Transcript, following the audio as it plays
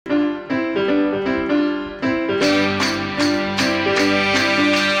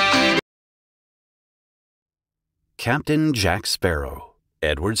Captain Jack Sparrow,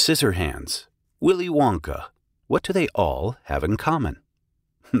 Edward Scissorhands, Willy Wonka. What do they all have in common?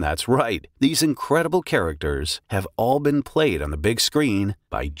 That's right, these incredible characters have all been played on the big screen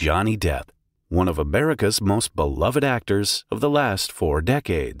by Johnny Depp, one of America's most beloved actors of the last 4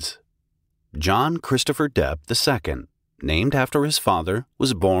 decades. John Christopher Depp II, named after his father,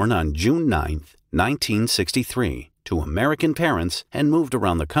 was born on June 9, 1963, to American parents and moved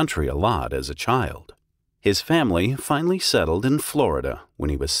around the country a lot as a child. His family finally settled in Florida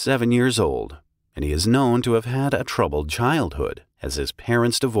when he was 7 years old, and he is known to have had a troubled childhood, as his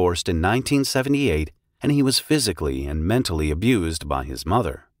parents divorced in 1978 and he was physically and mentally abused by his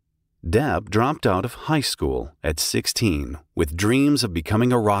mother. Depp dropped out of high school at 16 with dreams of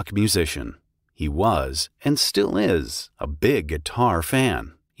becoming a rock musician. He was, and still is, a big guitar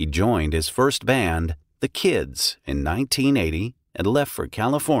fan. He joined his first band, The Kids, in 1980 and left for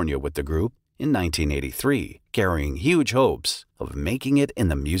California with the group in 1983, carrying huge hopes of making it in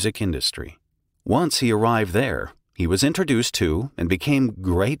the music industry. Once he arrived there, he was introduced to and became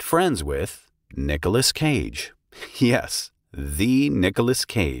great friends with Nicolas Cage. Yes, the Nicolas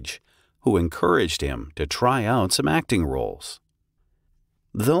Cage, who encouraged him to try out some acting roles.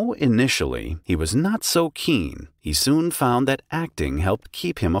 Though initially he was not so keen, he soon found that acting helped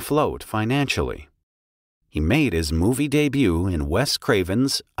keep him afloat financially. He made his movie debut in Wes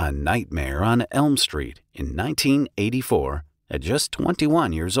Craven's A Nightmare on Elm Street in 1984 at just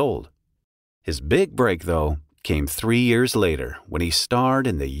 21 years old. His big break, though, came 3 years later when he starred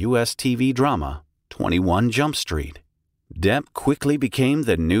in the U.S. TV drama 21 Jump Street. Depp quickly became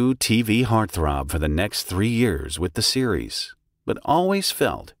the new TV heartthrob for the next 3 years with the series, but always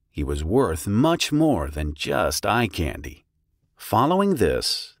felt he was worth much more than just eye candy. Following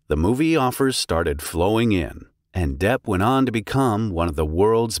this, the movie offers started flowing in, and Depp went on to become one of the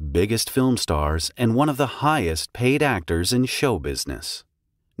world's biggest film stars and one of the highest paid actors in show business.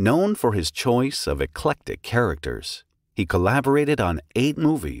 Known for his choice of eclectic characters, he collaborated on 8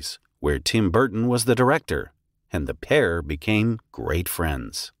 movies where Tim Burton was the director, and the pair became great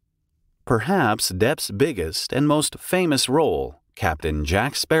friends. Perhaps Depp's biggest and most famous role, Captain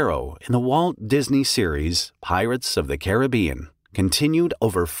Jack Sparrow in the Walt Disney series Pirates of the Caribbean, continued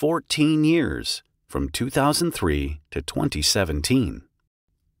over 14 years, from 2003 to 2017.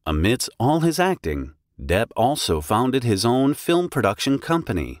 Amidst all his acting, Depp also founded his own film production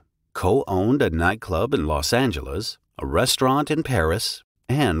company, co-owned a nightclub in Los Angeles, a restaurant in Paris,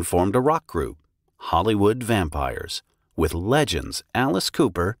 and formed a rock group, Hollywood Vampires, with legends Alice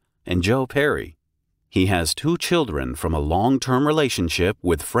Cooper and Joe Perry. He has 2 children from a long-term relationship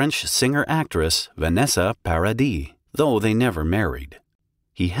with French singer-actress Vanessa Paradis, though they never married.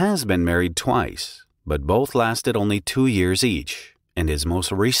 He has been married twice, but both lasted only 2 years each, and his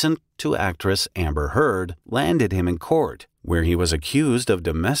most recent to actress Amber Heard landed him in court, where he was accused of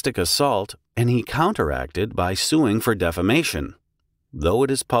domestic assault, and he counteracted by suing for defamation. Though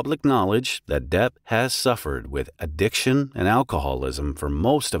it is public knowledge that Depp has suffered with addiction and alcoholism for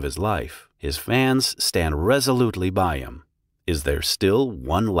most of his life, his fans stand resolutely by him. Is there still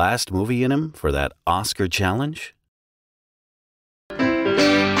one last movie in him for that Oscar challenge?